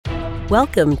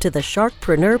Welcome to the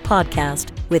Sharkpreneur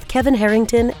Podcast with Kevin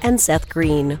Harrington and Seth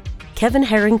Green. Kevin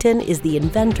Harrington is the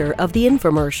inventor of the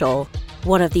infomercial,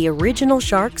 one of the original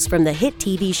sharks from the hit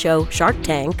TV show Shark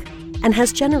Tank, and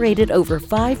has generated over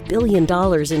 $5 billion in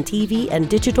TV and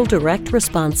digital direct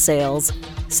response sales.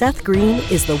 Seth Green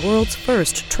is the world's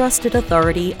first trusted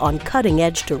authority on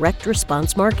cutting-edge direct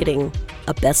response marketing,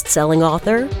 a best-selling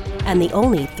author, and the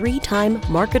only 3-time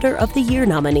Marketer of the Year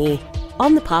nominee.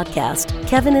 On the podcast,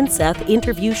 Kevin and Seth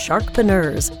interview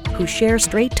sharkpreneurs who share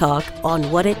straight talk on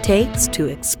what it takes to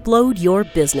explode your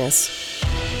business.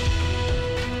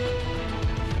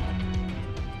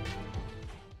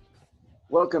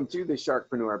 Welcome to the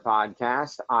Sharkpreneur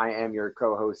Podcast. I am your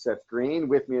co-host, Seth Green.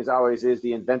 With me, as always, is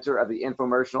the inventor of the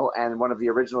infomercial and one of the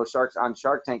original sharks on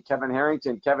Shark Tank, Kevin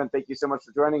Harrington. Kevin, thank you so much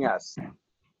for joining us.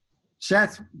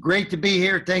 Seth, great to be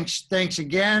here. Thanks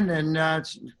again, and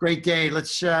it's a great day.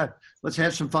 Let's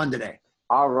have some fun today.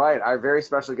 All right. Our very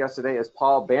special guest today is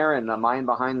Paul Barron, the mind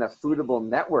behind the Foodable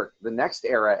Network, the next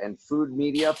era in food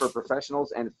media for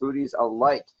professionals and foodies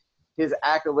alike. His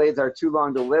accolades are too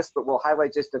long to list, but we'll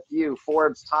highlight just a few.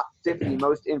 Forbes Top 50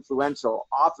 Most Influential,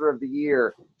 Author of the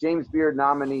Year, James Beard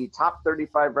nominee, Top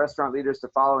 35 Restaurant Leaders to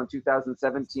Follow in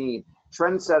 2017,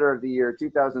 Trendsetter of the Year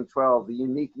 2012, the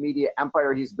unique media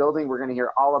empire he's building we're going to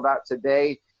hear all about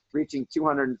today, reaching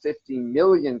 250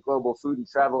 million global food and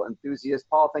travel enthusiasts.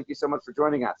 Paul, thank you so much for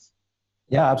joining us.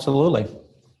 Yeah, absolutely.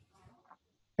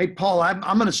 Hey, Paul, I'm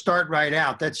going to start right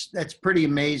out. That's pretty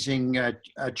amazing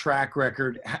track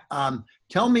record.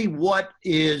 Tell me, what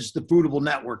is the Foodable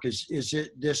Network? Is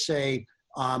it this a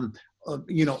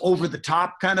over the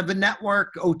top kind of a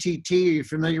network? OTT? Are you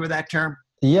familiar with that term?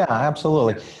 Yeah,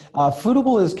 absolutely.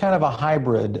 Foodable is kind of a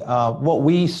hybrid. What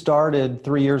we started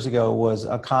 3 years ago was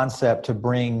a concept to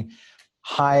bring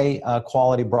high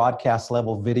quality broadcast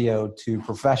level video to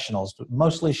professionals,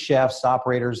 mostly chefs,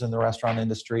 operators in the restaurant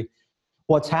industry.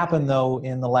 What's happened, though,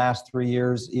 in the last 3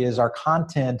 years is our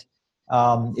content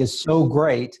is so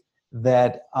great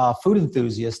that food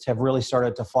enthusiasts have really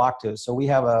started to flock to us. So we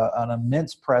have an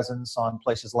immense presence on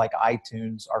places like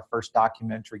iTunes, our first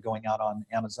documentary going out on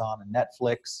Amazon and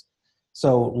Netflix.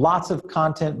 So lots of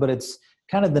content, but it's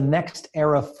kind of the next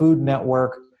era food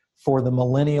network for the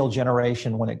millennial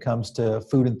generation when it comes to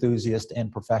food enthusiasts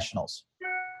and professionals.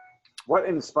 What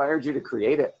inspired you to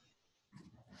create it?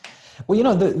 Well,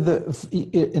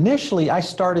 initially I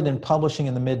started in publishing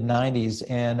in the mid-90s,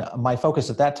 and my focus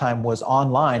at that time was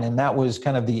online, and that was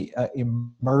kind of the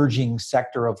emerging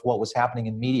sector of what was happening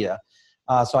in media.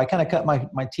 So I kind of cut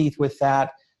my teeth with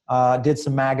that, did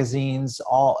some magazines,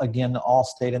 all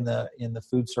stayed in the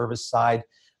food service side.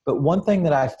 But one thing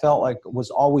that I felt like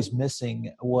was always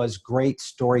missing was great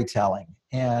storytelling.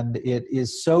 And it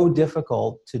is so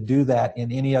difficult to do that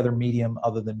in any other medium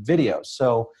other than video.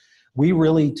 So we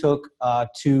really took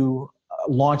to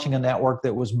launching a network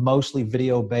that was mostly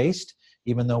video-based,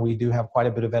 even though we do have quite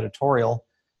a bit of editorial.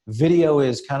 Video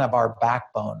is kind of our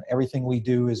backbone. Everything we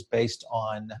do is based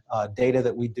on data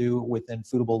that we do within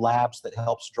Foodable Labs that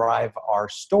helps drive our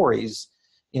stories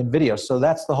in video. So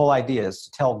that's the whole idea, is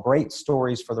to tell great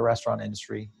stories for the restaurant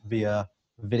industry via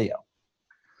video.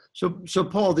 So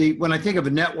Paul, when I think of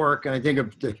a network and I think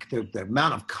of the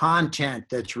amount of content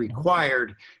that's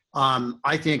required,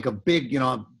 I think of big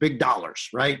dollars,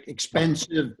 right?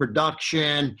 Expensive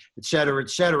production, et cetera, et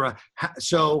cetera.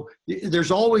 So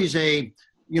there's always a,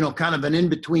 kind of an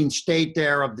in-between state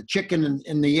there of the chicken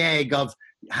and the egg of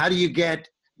how do you get,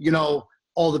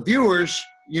 all the viewers,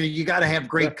 you got to have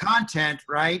great content,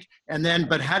 right? And then,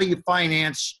 but how do you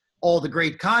finance all the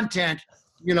great content,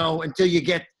 until you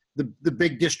get the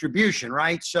big distribution,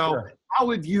 right? So sure. How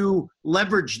have you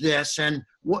leveraged this, and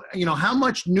what, how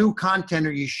much new content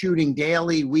are you shooting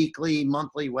daily, weekly,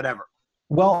 monthly, whatever?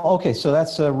 Well, okay, so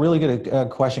that's a really good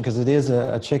question, because it is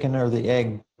a chicken or the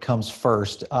egg comes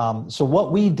first. So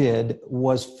what we did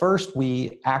was, first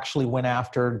we actually went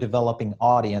after developing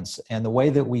audience, and the way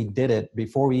that we did it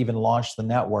before we even launched the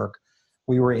network,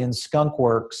 we were in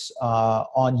Skunkworks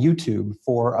on YouTube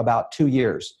for about 2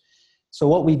 years. So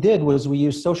what we did was we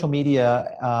used social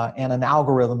media and an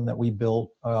algorithm that we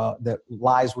built that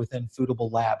lies within Foodable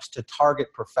Labs to target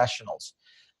professionals.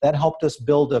 That helped us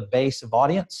build a base of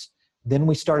audience. Then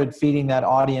we started feeding that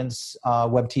audience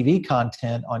web TV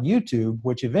content on YouTube,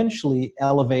 which eventually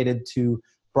elevated to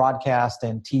broadcast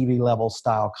and TV level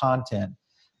style content,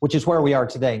 which is where we are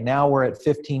today. Now we're at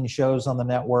 15 shows on the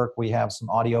network. We have some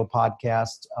audio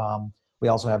podcasts. We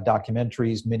also have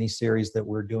documentaries, miniseries that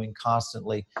we're doing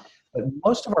constantly. But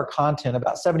most of our content,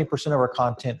 about 70% of our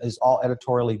content, is all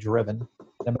editorially driven.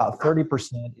 And about 30%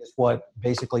 is what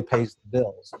basically pays the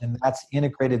bills. And that's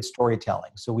integrated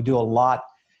storytelling. So we do a lot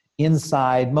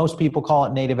inside. Most people call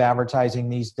it native advertising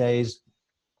these days.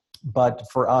 But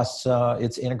for us,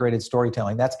 it's integrated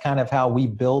storytelling. That's kind of how we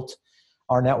built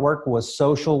our network. Was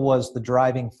social was the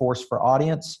driving force for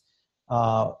audience.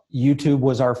 YouTube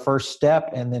was our first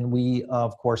step. And then we,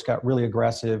 of course, got really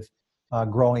aggressive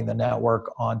growing the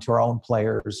network onto our own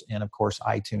players and, of course,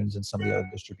 iTunes and some of the other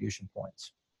distribution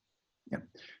points. Yeah.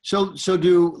 So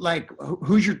do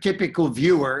who's your typical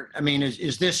viewer? I mean,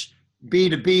 is this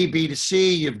B2B,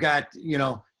 B2C? You've got,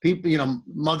 people,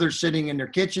 mothers sitting in their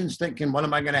kitchens thinking, what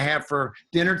am I going to have for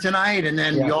dinner tonight? And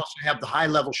then you also have the high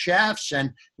level chefs.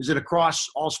 And is it across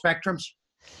all spectrums?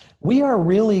 We are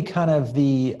really kind of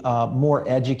the more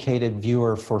educated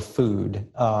viewer for food.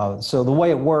 So the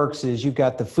way it works is you've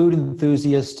got the food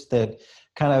enthusiasts that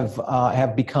kind of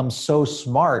have become so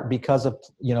smart because of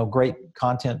great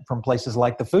content from places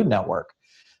like the Food Network,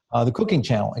 the Cooking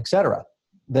Channel, et cetera,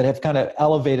 that have kind of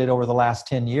elevated over the last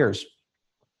 10 years.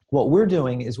 What we're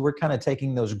doing is we're kind of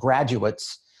taking those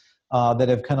graduates that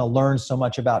have kind of learned so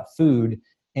much about food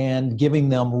and giving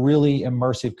them really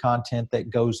immersive content that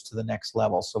goes to the next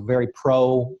level. So very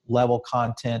pro level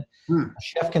content. A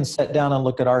chef can sit down and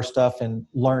look at our stuff and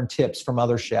learn tips from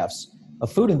other chefs. A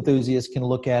food enthusiast can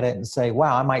look at it and say,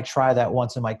 wow, I might try that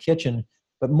once in my kitchen,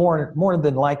 but more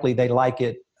than likely they like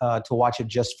it to watch it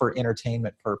just for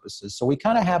entertainment purposes. So we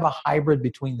kind of have a hybrid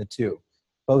between the two,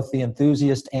 both the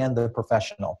enthusiast and the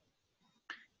professional.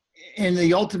 And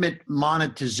the ultimate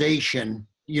monetization,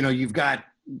 you've got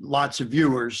lots of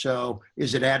viewers. So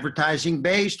is it advertising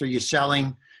based? Are you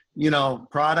selling,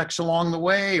 products along the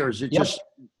way? Or is it just,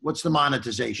 what's the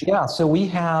monetization? Yeah, so we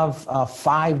have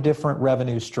 5 different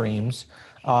revenue streams.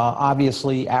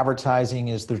 Obviously, advertising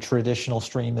is the traditional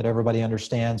stream that everybody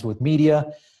understands with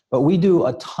media, but we do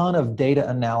a ton of data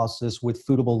analysis with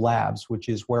Foodable Labs, which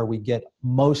is where we get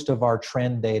most of our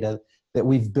trend data that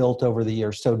we've built over the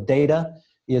years. So data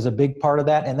is a big part of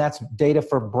that, and that's data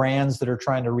for brands that are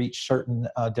trying to reach certain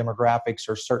demographics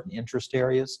or certain interest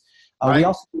areas. Right. We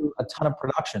also do a ton of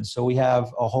production. So we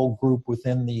have a whole group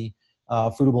within the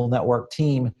Foodable Network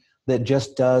team that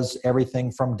just does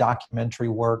everything from documentary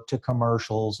work to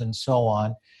commercials and so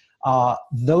on.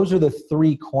 Those are the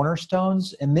 3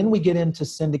 cornerstones. And then we get into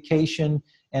syndication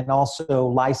and also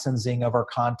licensing of our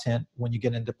content when you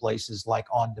get into places like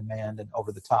on demand and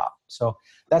over the top. So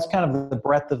that's kind of the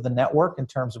breadth of the network in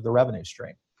terms of the revenue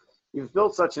stream. You've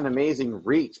built such an amazing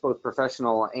reach, both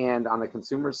professional and on the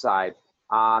consumer side.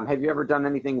 Have you ever done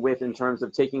anything in terms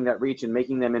of taking that reach and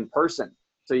making them in person?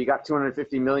 So you got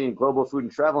 250 million global food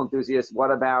and travel enthusiasts.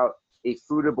 What about a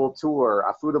Foodable tour,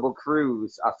 a Foodable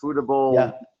cruise, a Foodable?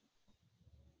 Yeah.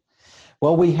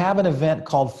 Well, we have an event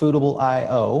called Foodable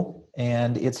I/O,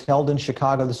 and it's held in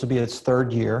Chicago. This will be its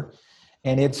 3rd year,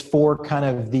 and it's for kind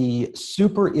of the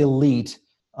super elite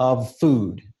of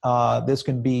food. This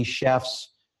can be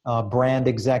chefs, brand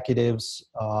executives,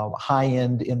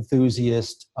 high-end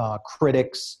enthusiasts,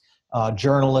 critics,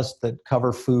 journalists that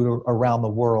cover food around the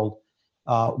world.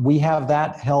 We have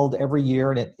that held every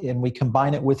year, and we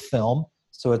combine it with film.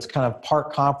 So it's kind of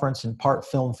part conference and part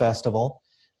film festival.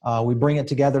 We bring it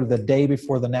together the day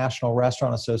before the National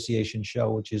Restaurant Association show,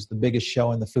 which is the biggest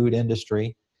show in the food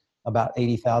industry, about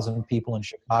 80,000 people in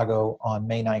Chicago on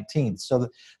May 19th. So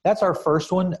that's our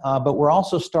first one, but we're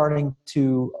also starting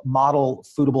to model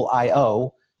Foodable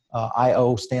I/O.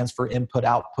 I/O stands for input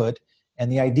output.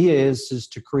 And the idea is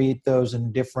to create those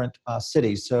in different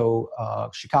cities. So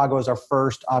Chicago is our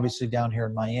first, obviously down here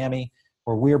in Miami,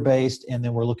 where we're based, and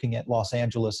then we're looking at Los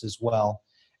Angeles as well.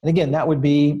 And again, that would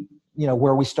be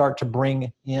where we start to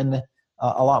bring in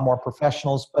a lot more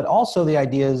professionals, but also the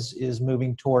idea is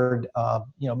moving toward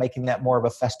making that more of a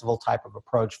festival type of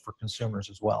approach for consumers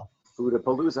as well.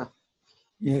 Foodapalooza.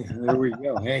 Yeah, there we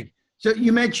go. Hey, so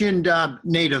you mentioned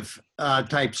native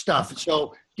type stuff.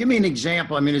 So give me an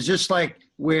example. I mean, is this like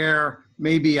where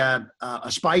maybe a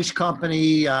spice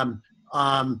company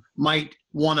might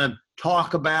want to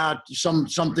talk about some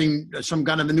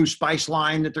kind of a new spice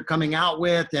line that they're coming out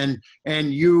with,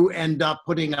 and you end up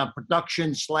putting a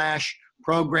production /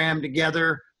 program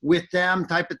together with them,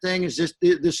 type of thing? Is this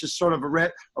is sort of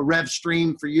a rev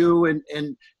stream for you and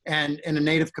in a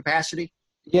native capacity?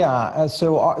 Yeah,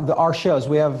 so our shows,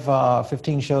 we have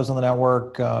 15 shows on the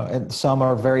network, and some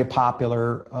are very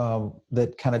popular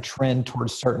that kind of trend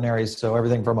towards certain areas. So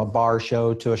everything from a bar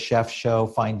show to a chef show,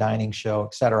 fine dining show,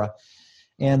 et cetera.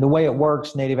 And the way it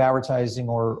works, native advertising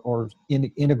or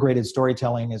integrated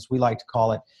storytelling, as we like to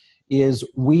call it, is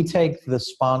we take the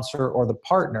sponsor or the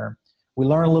partner We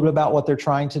learn a little bit about what they're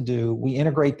trying to do. We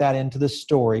integrate that into the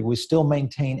story. We still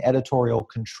maintain editorial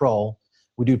control.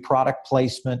 We do product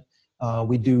placement.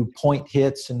 We do point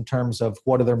hits in terms of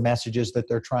what are their messages that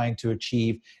they're trying to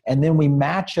achieve. And then we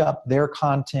match up their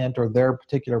content or their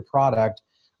particular product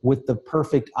with the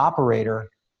perfect operator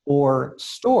or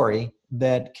story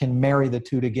that can marry the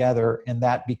two together, and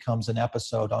that becomes an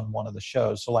episode on one of the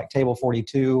shows. So like Table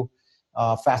 42,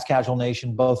 Fast Casual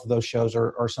Nation, both of those shows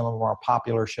are some of our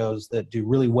popular shows that do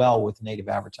really well with native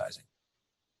advertising.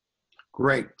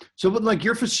 Great. So with like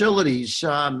your facilities,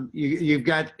 you've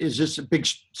got, is this a big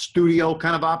studio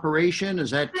kind of operation?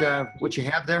 Is that what you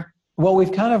have there? Well,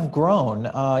 we've kind of grown.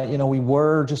 We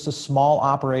were just a small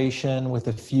operation with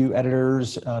a few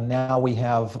editors. Now we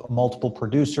have multiple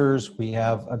producers. We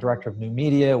have a director of new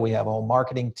media. We have a whole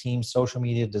marketing team, social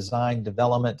media, design,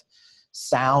 development,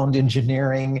 sound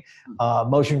engineering,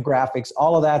 motion graphics.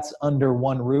 All of that's under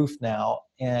one roof now.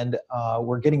 And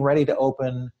we're getting ready to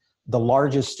open the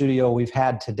largest studio we've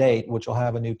had to date, which will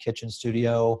have a new kitchen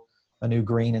studio, a new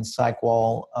green and cyc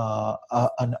wall,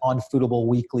 an Unfoodable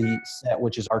weekly set,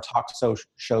 which is our talk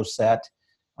show set,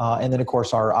 and then of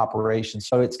course our operations.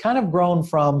 So it's kind of grown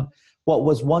from what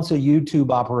was once a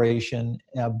YouTube operation,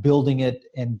 building it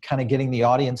and kind of getting the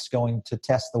audience going to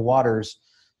test the waters,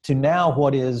 to now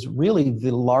what is really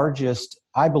the largest,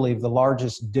 I believe, the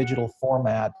largest digital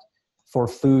format for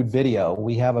food video.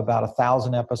 We have about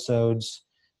 1,000 episodes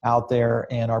out there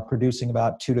and are producing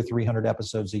about 200 to 300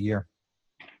 episodes a year.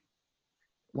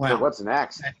 Wow. So what's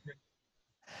next?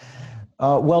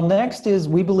 Well, next is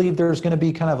we believe there's going to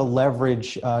be kind of a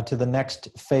leverage to the next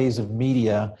phase of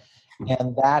media,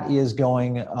 and that is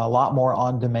going a lot more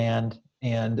on demand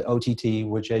and OTT,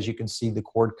 which, as you can see, the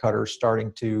cord cutter is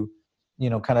starting to,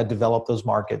 kind of develop those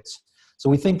markets. So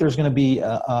we think there's going to be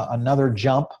another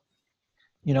jump.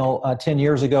 10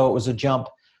 years ago, it was a jump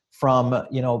from,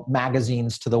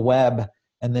 magazines to the web,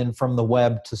 and then from the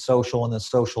web to social, and then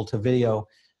social to video.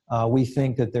 We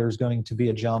think that there's going to be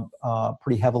a jump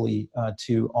pretty heavily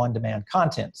to on-demand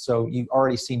content. So you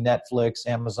already see Netflix,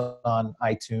 Amazon,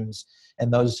 iTunes,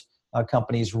 and those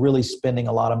companies really spending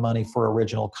a lot of money for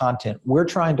original content. We're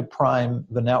trying to prime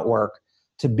the network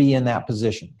to be in that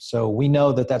position. So we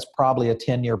know that that's probably a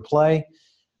 10-year play,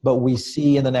 but we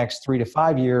see in the next 3 to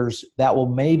 5 years that will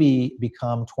maybe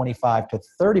become 25 to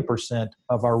 30%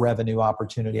 of our revenue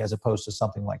opportunity, as opposed to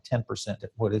something like 10%,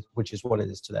 which is what it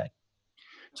is today.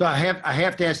 So I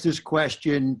have to ask this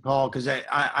question, Paul, because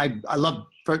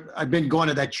I've been going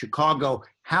to that Chicago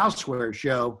Houseware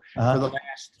show for the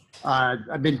last,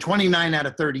 I've been 29 out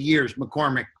of 30 years,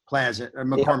 McCormick Plaza, or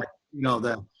McCormick,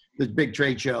 the big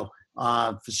trade show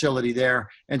facility there.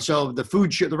 And so the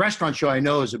food show, the restaurant show I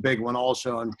know is a big one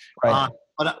also. And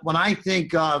but when I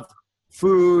think of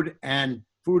food and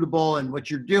Foodable and what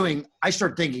you're doing, I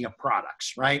start thinking of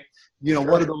products, right?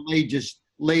 What are the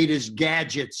latest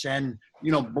gadgets and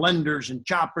blenders and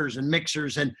choppers and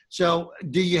mixers. And so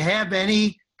do you have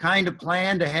any kind of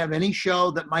plan to have any show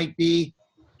that might be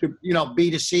to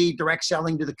B2C, direct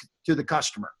selling to the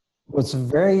customer? Well, it's a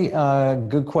very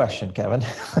good question, Kevin.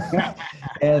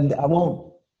 And I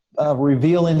won't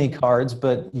reveal any cards,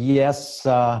 but yes,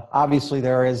 obviously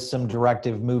there is some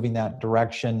directive moving that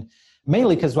direction,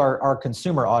 mainly because our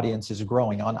consumer audience is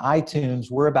growing. On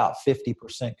iTunes, we're about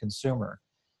 50% consumer.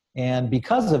 And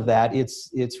because of that,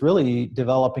 it's really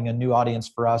developing a new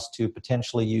audience for us to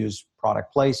potentially use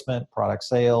product placement, product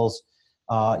sales,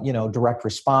 direct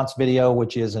response video,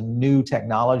 which is a new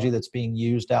technology that's being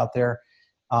used out there.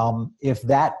 If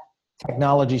that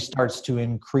technology starts to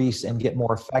increase and get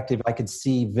more effective, I could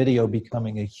see video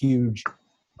becoming a huge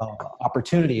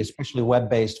opportunity, especially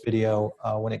web-based video,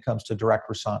 when it comes to direct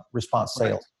response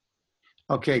sales.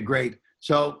 Okay, great.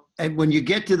 So, and when you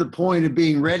get to the point of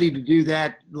being ready to do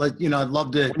that, I'd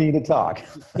love to. We need to talk.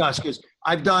 Discuss, because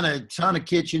I've done a ton of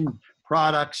kitchen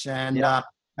products, and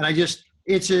I just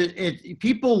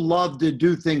people love to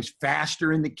do things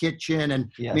faster in the kitchen.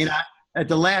 And yes. I mean, at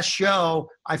the last show,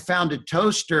 I found a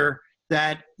toaster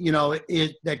that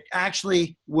that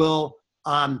actually will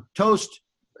toast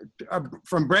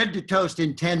from bread to toast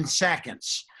in 10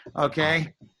 seconds.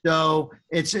 Okay. So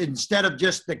it's, instead of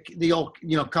just the old,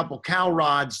 couple cow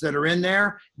rods that are in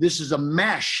there, this is a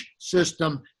mesh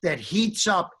system that heats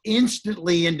up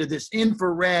instantly into this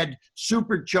infrared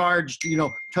supercharged,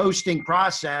 toasting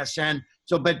process. And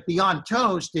so, but beyond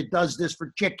toast, it does this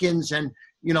for chickens and,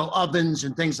 ovens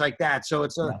and things like that. So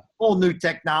it's a whole new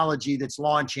technology that's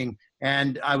launching,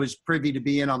 and I was privy to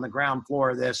be in on the ground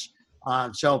floor of this.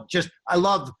 So I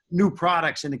love new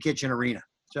products in the kitchen arena.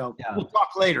 So we'll talk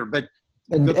later, but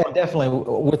And definitely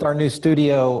with our new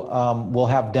studio, we'll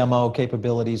have demo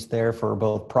capabilities there for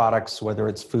both products, whether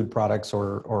it's food products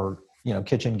or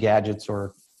kitchen gadgets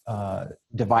or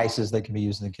devices that can be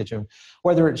used in the kitchen,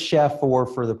 whether it's chef or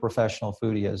for the professional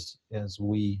foodie, as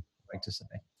we like to say.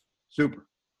 Super.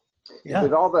 Yeah.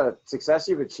 With all the success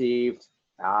you've achieved,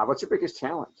 what's your biggest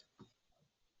challenge?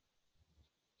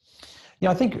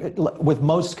 I think with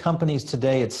most companies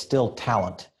today, it's still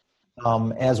talent.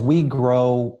 As we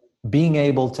grow, being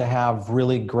able to have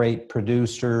really great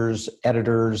producers,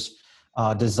 editors,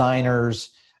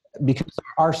 designers, because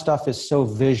our stuff is so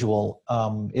visual,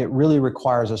 it really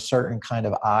requires a certain kind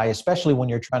of eye, especially when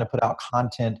you're trying to put out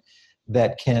content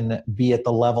that can be at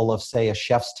the level of, say, a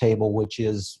Chef's Table, which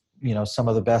is, some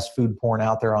of the best food porn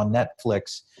out there on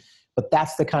Netflix. But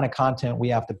that's the kind of content we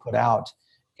have to put out.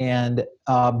 And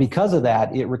because of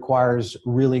that, it requires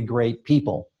really great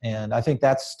people. And I think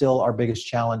that's still our biggest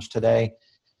challenge today.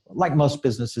 Like most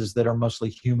businesses that are mostly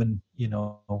human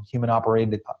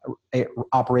operated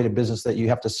business that you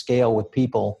have to scale with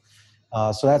people.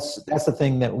 So that's the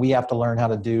thing that we have to learn how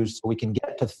to do so we can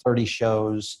get to 30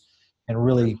 shows and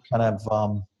really kind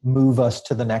of move us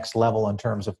to the next level in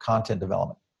terms of content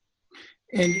development.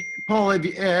 And Paul,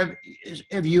 have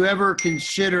you ever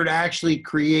considered actually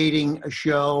creating a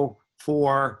show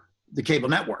for the cable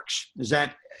networks? Is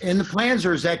that in the plans,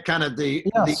 or is that kind of the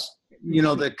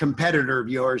competitor of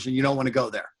yours and you don't want to go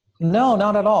there? No,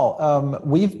 not at all.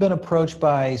 We've been approached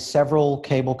by several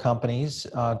cable companies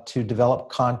to develop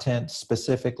content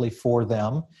specifically for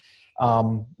them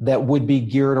that would be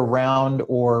geared around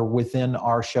or within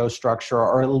our show structure,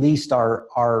 or at least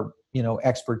our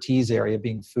expertise area,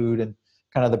 being food and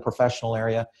kind of the professional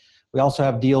area. We also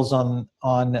have deals on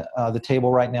the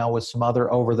table right now with some other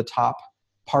over-the-top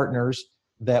partners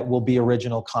that will be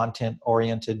original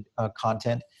content-oriented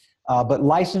content. But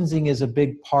licensing is a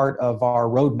big part of our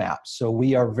roadmap. So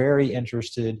we are very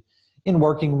interested in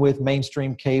working with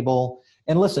mainstream cable.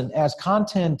 And listen, as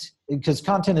content, because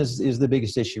content is the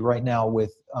biggest issue right now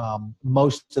with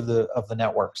most of the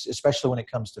networks, especially when it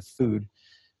comes to food.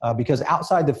 Because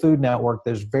outside the Food Network,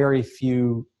 there's very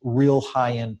few real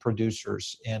high-end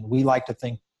producers. And we like to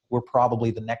think we're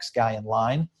probably the next guy in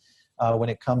line when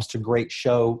it comes to great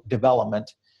show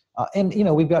development. And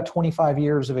we've got 25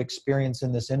 years of experience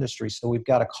in this industry, so we've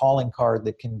got a calling card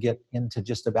that can get into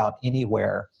just about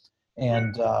anywhere.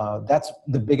 And that's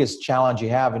the biggest challenge you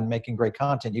have in making great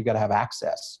content. You've got to have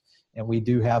access, and we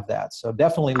do have that. So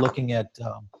definitely looking at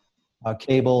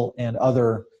cable and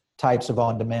other types of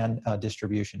on-demand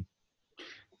distribution.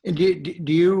 And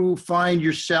do you find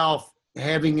yourself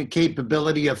having a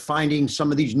capability of finding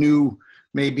some of these new,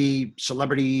 maybe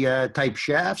celebrity type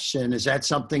chefs? And is that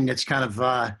something that's kind of,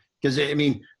 because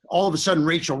all of a sudden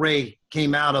Rachel Ray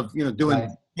came out of, doing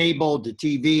cable to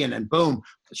TV, and then boom,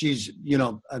 she's,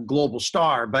 a global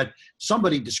star, but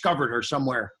somebody discovered her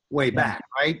somewhere way back,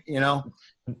 right?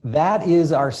 That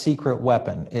is our secret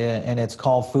weapon, and it's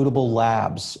called Foodable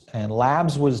Labs. And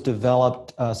Labs was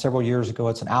developed several years ago.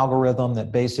 It's an algorithm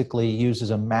that basically uses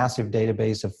a massive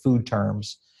database of food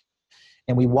terms.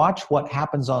 And we watch what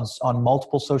happens on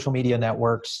multiple social media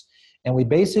networks, and we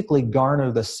basically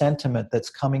garner the sentiment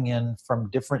that's coming in from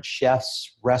different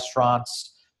chefs,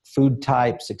 restaurants, food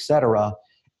types, etc.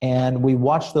 And we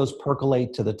watch those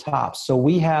percolate to the top. So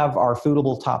we have our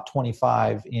Foodable Top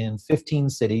 25 in 15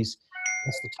 cities.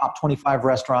 It's the top 25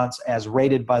 restaurants as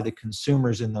rated by the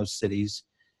consumers in those cities.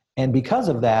 And because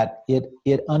of that,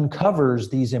 it uncovers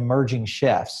these emerging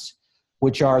chefs,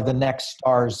 which are the next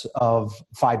stars of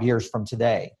 5 years from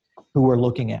today, who we're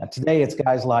looking at. Today, it's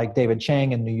guys like David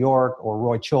Chang in New York or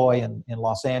Roy Choi in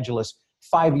Los Angeles.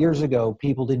 5 years ago,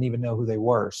 people didn't even know who they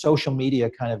were. Social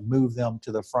media kind of moved them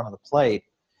to the front of the plate.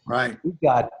 Right. We've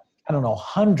got,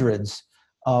 hundreds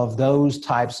of those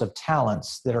types of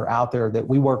talents that are out there that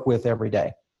we work with every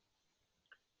day.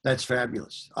 That's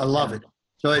fabulous. I love it.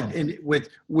 So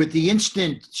with the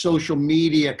instant social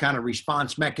media kind of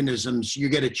response mechanisms, you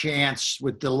get a chance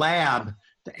with the lab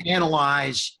to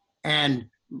analyze and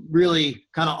really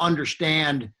kind of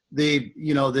understand the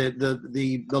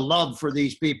love for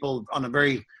these people on a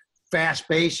very fast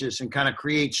basis and kind of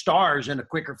create stars in a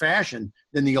quicker fashion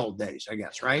than the old days, I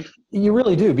guess, right? You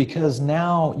really do, because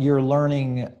now you're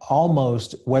learning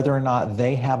almost whether or not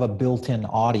they have a built-in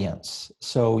audience.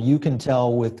 So you can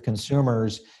tell with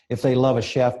consumers if they love a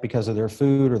chef because of their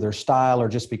food or their style or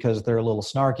just because they're a little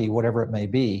snarky, whatever it may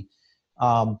be.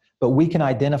 But we can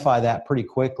identify that pretty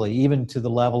quickly, even to the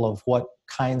level of what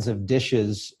kinds of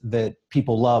dishes that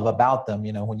people love about them.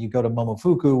 When you go to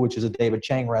Momofuku, which is a David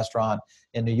Chang restaurant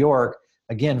in New York,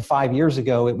 again, 5 years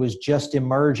ago, it was just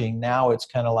emerging. Now it's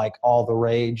kind of like all the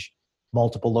rage.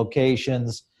 multiple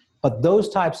locations. But those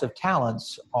types of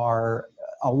talents are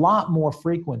a lot more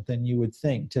frequent than you would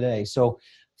think today. So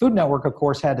Food Network, of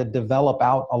course, had to develop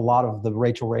out a lot of the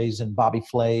Rachel Rays and Bobby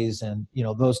Flays and,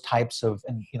 those types of,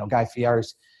 and, Guy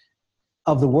Fieri's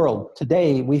of the world.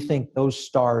 Today, we think those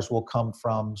stars will come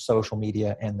from social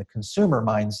media and the consumer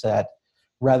mindset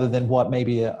rather than what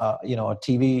maybe a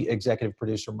TV executive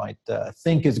producer might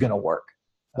think is going to work.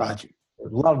 Gotcha.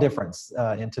 There's a lot of difference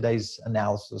in today's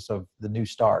analysis of the new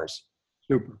stars.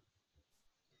 Super.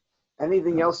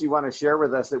 Anything else you want to share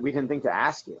with us that we didn't think to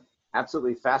ask you?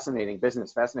 Absolutely fascinating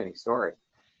business, fascinating story.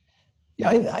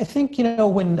 Yeah, I think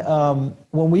when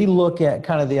we look at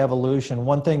kind of the evolution,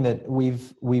 one thing that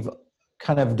we've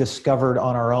kind of discovered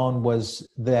on our own was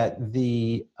that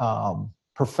the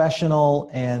professional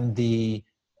and the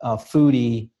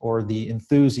foodie or the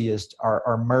enthusiast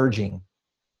are merging.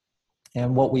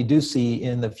 And what we do see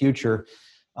in the future,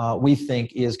 we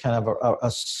think, is kind of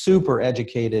a super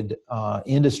educated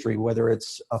industry, whether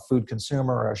it's a food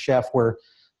consumer or a chef, where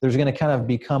there's going to kind of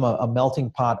become a melting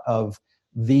pot of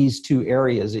these two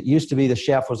areas. It used to be the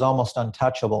chef was almost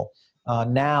untouchable.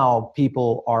 Now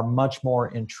people are much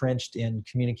more entrenched in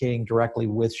communicating directly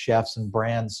with chefs and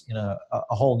brands in a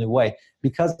whole new way.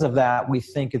 Because of that, we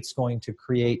think it's going to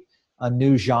create a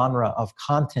new genre of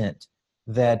content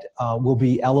that will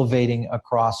be elevating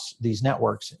across these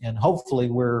networks. And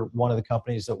hopefully we're one of the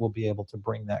companies that will be able to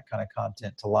bring that kind of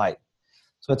content to light.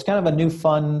 So it's kind of a new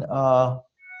fun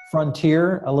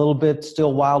frontier, a little bit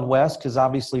still Wild West, because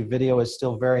obviously video is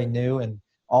still very new and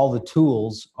all the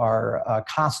tools are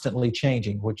constantly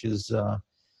changing, which is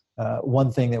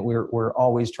one thing that we're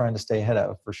always trying to stay ahead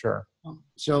of, for sure.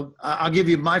 So I'll give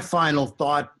you my final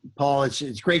thought, Paul.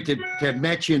 It's great to have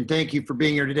met you, and thank you for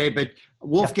being here today. But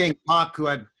Wolfgang Puck, who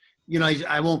I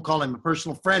won't call him a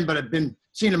personal friend, but I've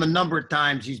seen him a number of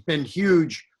times. He's been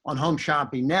huge on Home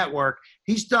Shopping Network.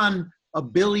 He's done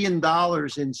 $1 billion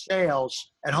in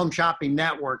sales at Home Shopping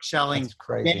Network, selling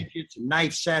gadgets and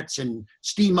knife sets and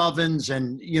steam ovens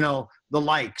and, the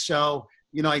like. So,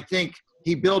 I think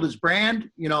he built his brand,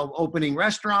 opening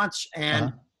restaurants,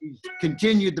 and he's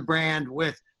continued the brand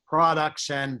with products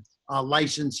and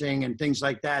licensing and things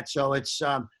like that. So it's,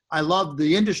 I love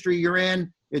the industry you're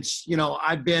in. It's,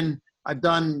 I've done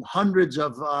hundreds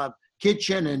of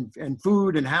kitchen and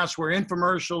food and houseware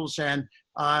infomercials, and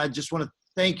I just want to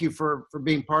thank you for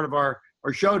being part of our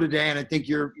show today. And I think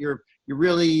you're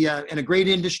really in a great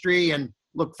industry, and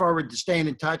look forward to staying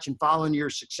in touch and following your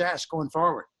success going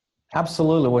forward.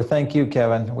 Absolutely. Well, thank you,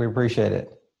 Kevin. We appreciate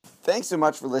it. Thanks so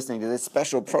much for listening to this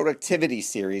special productivity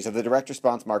series of the Direct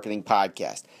Response Marketing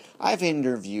Podcast. I've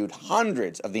interviewed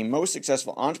hundreds of the most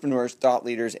successful entrepreneurs, thought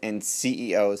leaders, and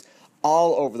CEOs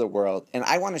all over the world, and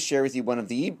I want to share with you one of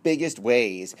the biggest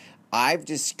ways I've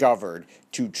discovered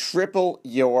to triple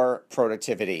your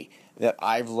productivity that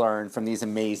I've learned from these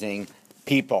amazing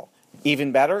people.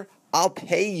 Even better, I'll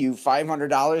pay you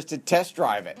 $500 to test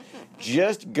drive it.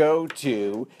 Just go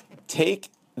to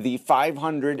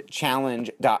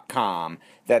TakeThe500Challenge.com.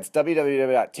 That's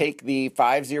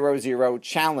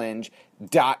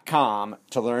www.takethe500challenge.com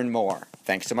to learn more.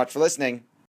 Thanks so much for listening.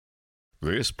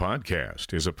 This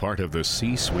podcast is a part of the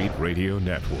C-Suite Radio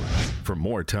Network. For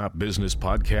more top business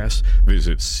podcasts,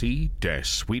 visit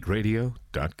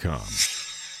c-suiteradio.com.